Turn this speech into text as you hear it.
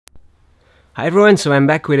Hi everyone, so I'm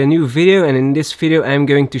back with a new video, and in this video I'm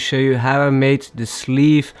going to show you how I made the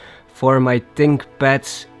sleeve for my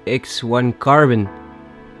ThinkPad X1 Carbon.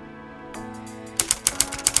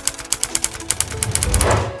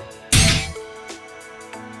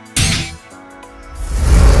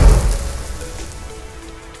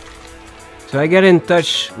 So I got in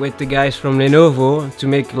touch with the guys from Lenovo to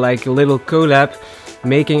make like a little collab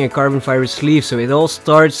making a carbon fiber sleeve. So it all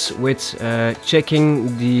starts with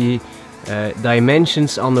checking the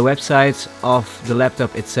dimensions on the website of the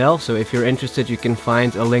laptop itself. So if you're interested, you can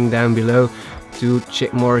find a link down below to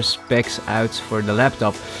check more specs out for the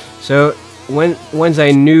laptop. So once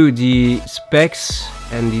I knew the specs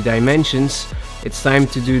and the dimensions, it's time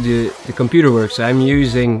to do the computer work. So I'm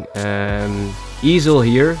using easel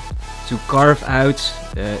here to carve out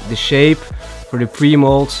the shape for the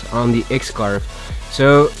pre-mold on the X-carve.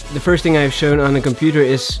 So the first thing I've shown on the computer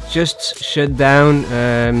is just shut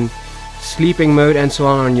down sleeping mode and so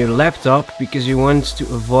on your laptop, because you want to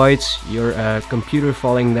avoid your computer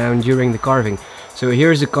falling down during the carving. So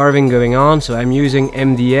here's the carving going on. So I'm using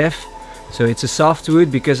MDF, so it's a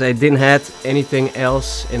softwood because I didn't have anything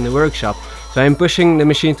else in the workshop. So I'm pushing the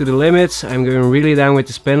machine to the limits, I'm going really down with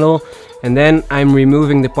the spindle, and then I'm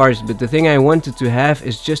removing the parts. But the thing I wanted to have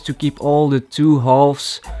is just to keep all the two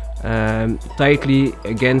halves tightly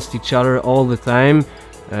against each other all the time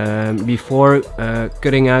before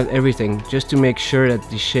cutting out everything, just to make sure that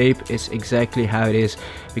the shape is exactly how it is,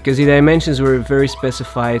 because the dimensions were very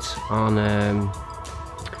specified on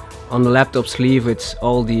the laptop sleeve with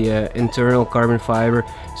all the internal carbon fiber.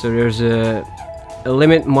 So there's a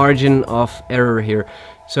limit margin of error here.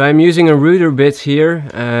 So I'm using a router bit here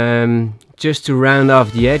just to round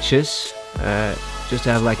off the edges, just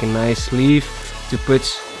to have like a nice sleeve to put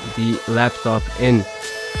the laptop in.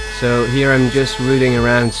 So here I'm just routing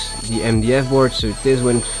around the MDF board, so this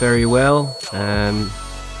went very well.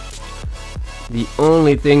 The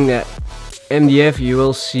only thing that MDF, you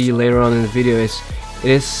will see later on in the video, is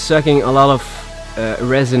it is sucking a lot of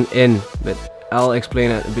resin in, but I'll explain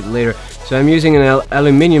that a bit later. So I'm using an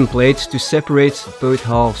aluminium plate to separate both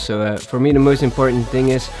halves. So for me the most important thing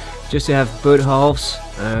is just to have both halves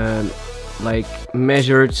like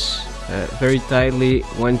measured very tightly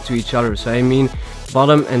one to each other. So I mean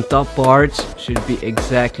bottom and top parts should be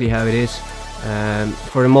exactly how it is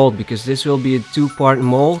for the mold, because this will be a two-part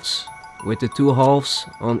mold with the two halves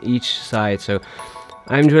on each side. So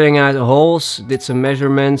I'm drilling out the holes, did some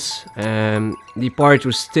measurements, the part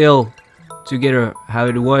was still together how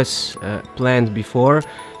it was planned before.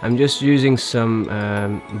 I'm just using some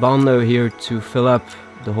Bondo here to fill up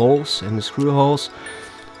the holes and the screw holes.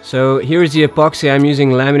 So here's the epoxy. I'm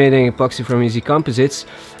using laminating epoxy from Easy Composites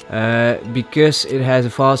because it has a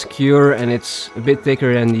fast cure and it's a bit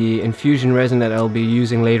thicker than the infusion resin that I'll be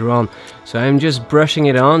using later on. So I'm just brushing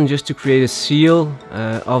it on just to create a seal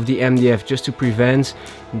of the MDF, just to prevent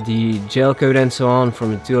the gel coat and so on from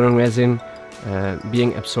the tooling resin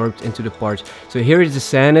being absorbed into the parts. So here is the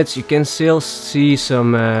sanded. You can still see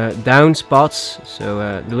some down spots,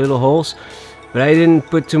 so the little holes, but I didn't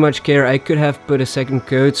put too much care. I could have put a second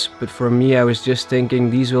coat, but for me I was just thinking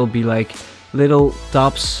these will be like little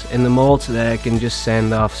tops in the mold that I can just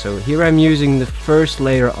sand off. So here I'm using the first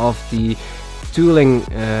layer of the tooling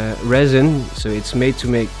resin, so it's made to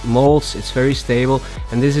make molds, it's very stable,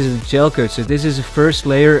 and this is the gel coat. So this is the first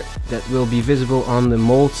layer that will be visible on the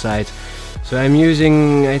mold side. So I'm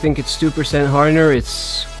using, I think it's 2% hardener.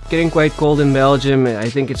 It's getting quite cold in Belgium. I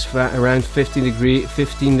think it's around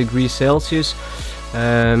 15 degrees Celsius.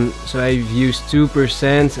 So I've used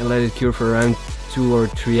 2% and let it cure for around 2 or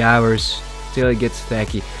 3 hours till it gets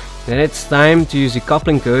tacky. Then it's time to use the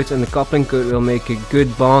coupling coat, and the coupling coat will make a good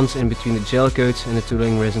bond in between the gel coat and the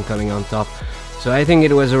tooling resin coming on top. So I think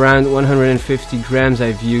it was around 150 grams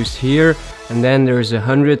I've used here, and then there's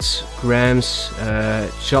 100 grams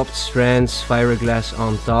chopped strands fiberglass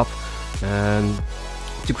on top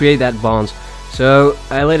to create that bond. So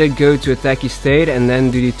I let it go to a tacky state and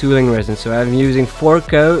then do the tooling resin. So I'm using four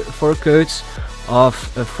coats of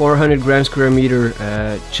 400 grams square meter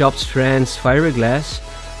chopped strands fiberglass,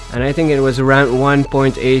 and I think it was around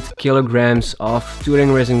 1.8 kilograms of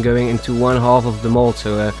tooling resin going into one half of the mold.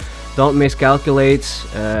 So don't miscalculate.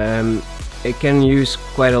 It can use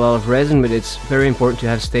quite a lot of resin, but it's very important to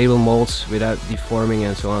have stable molds without deforming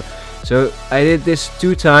and so on. So I did this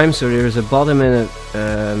 2 times, so there's a bottom and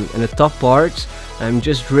a top part. I'm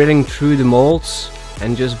just drilling through the molds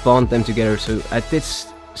and just bond them together. So at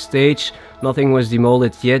this stage nothing was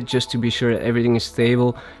demolded yet, just to be sure that everything is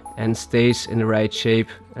stable and stays in the right shape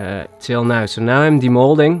till now. So now I'm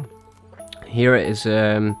demolding. Here is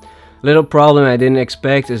Little problem I didn't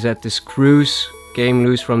expect is that the screws came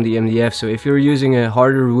loose from the MDF, so if you're using a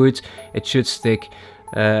harder wood it should stick.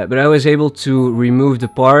 But I was able to remove the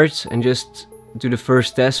parts and just do the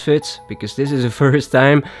first test fit, because this is the first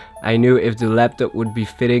time I knew if the laptop would be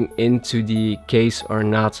fitting into the case or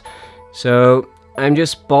not. So I'm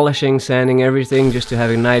just polishing, sanding everything just to have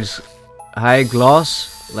a nice high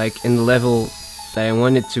gloss, like in the level that I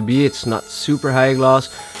want it to be. It's not super high gloss,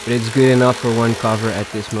 but it's good enough for one cover at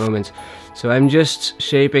this moment. So I'm just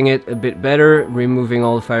shaping it a bit better, removing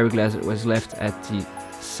all the fiberglass that was left at the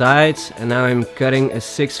sides, and now I'm cutting a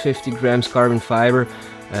 650 grams carbon fiber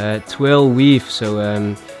twill weave. So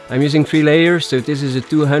I'm using 3 layers, so this is a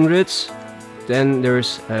 200s, then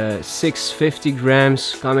there's 650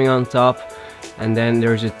 grams coming on top, and then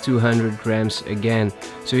there's a 200 grams again.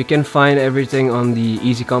 So you can find everything on the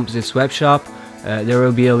Easy Composites web shop. There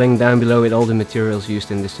will be a link down below with all the materials used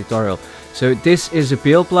in this tutorial. So this is a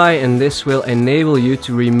peel ply, and this will enable you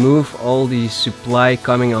to remove all the supply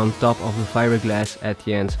coming on top of the fiberglass at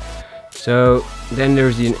the end. So then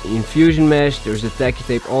there's the infusion mesh, there's the tacky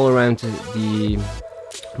tape all around the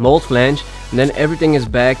mold flange, and then everything is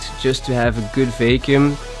backed just to have a good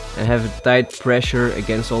vacuum and have a tight pressure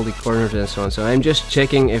against all the corners and so on. So I'm just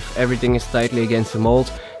checking if everything is tightly against the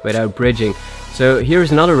mold without bridging. So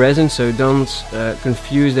here's another resin, so don't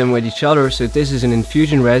confuse them with each other. So this is an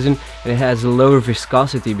infusion resin, and it has a lower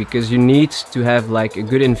viscosity because you need to have like a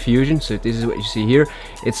good infusion. So this is what you see here.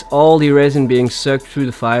 It's all the resin being sucked through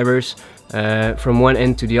the fibers from one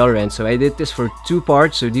end to the other end. So I did this for 2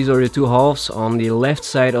 parts. So these are the 2 halves. On the left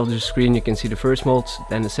side of the screen you can see the first mold,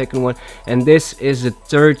 then the second one, and this is the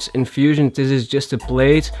 3rd infusion. This is just a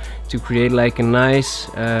plate to create like a nice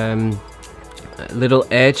little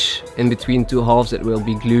edge in between 2 halves that will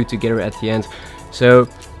be glued together at the end. So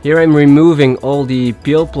here I'm removing all the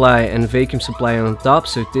peel ply and vacuum supply on top,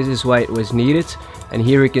 so this is why it was needed. And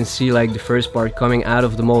here you can see like the first part coming out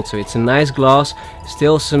of the mold. So it's a nice gloss,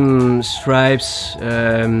 still some stripes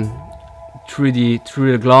through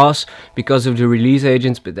the glass because of the release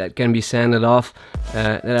agents, but that can be sanded off.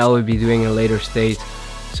 That I will be doing in a later state.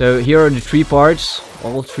 So here are the 3 parts.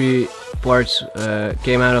 All 3 parts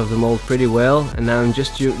came out of the mold pretty well, and now I'm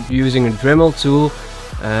just using a Dremel tool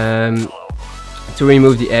to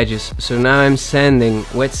remove the edges. So now I'm sanding,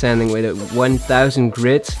 wet sanding with a 1000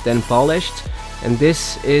 grit, then polished, and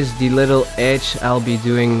this is the little edge I'll be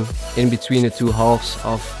doing in between the 2 halves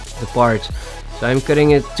of the part. So I'm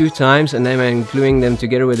cutting it 2 times, and then I'm gluing them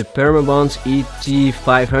together with a Permabond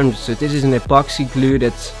ET500. So this is an epoxy glue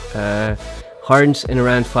that hardens in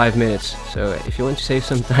around 5 minutes. So if you want to save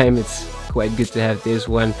some time, it's quite good to have this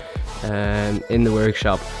one in the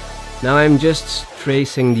workshop. Now I'm just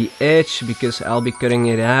tracing the edge because I'll be cutting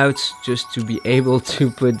it out just to be able to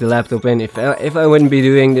put the laptop in. If I wouldn't be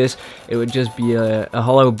doing this, it would just be a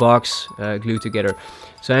hollow box glued together.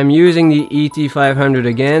 So I'm using the ET500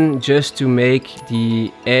 again just to make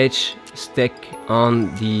the edge stick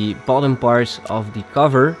on the bottom parts of the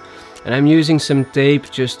cover. And I'm using some tape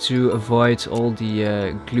just to avoid all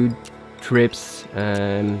the glue trips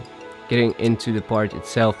getting into the part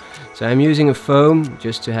itself. So I'm using a foam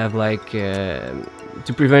just to have like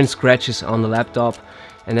to prevent scratches on the laptop,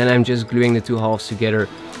 and then I'm just gluing the 2 halves together.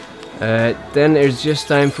 Then it's just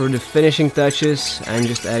time for the finishing touches. I'm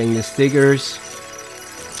just adding the stickers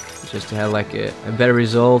just to have like a better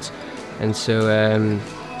result. And so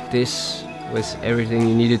this was everything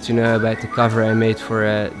you needed to know about the cover I made for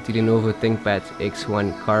the Lenovo ThinkPad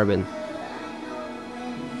X1 Carbon.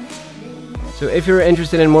 So if you're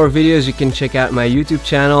interested in more videos, you can check out my YouTube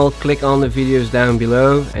channel, click on the videos down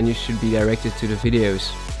below, and you should be directed to the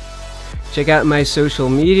videos. Check out my social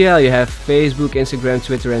media. You have Facebook, Instagram,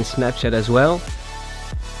 Twitter and Snapchat as well.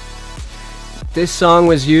 This song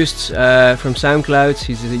was used from SoundCloud.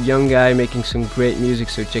 He's a young guy making some great music,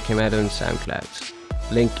 so check him out on SoundCloud.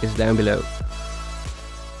 Link is down below.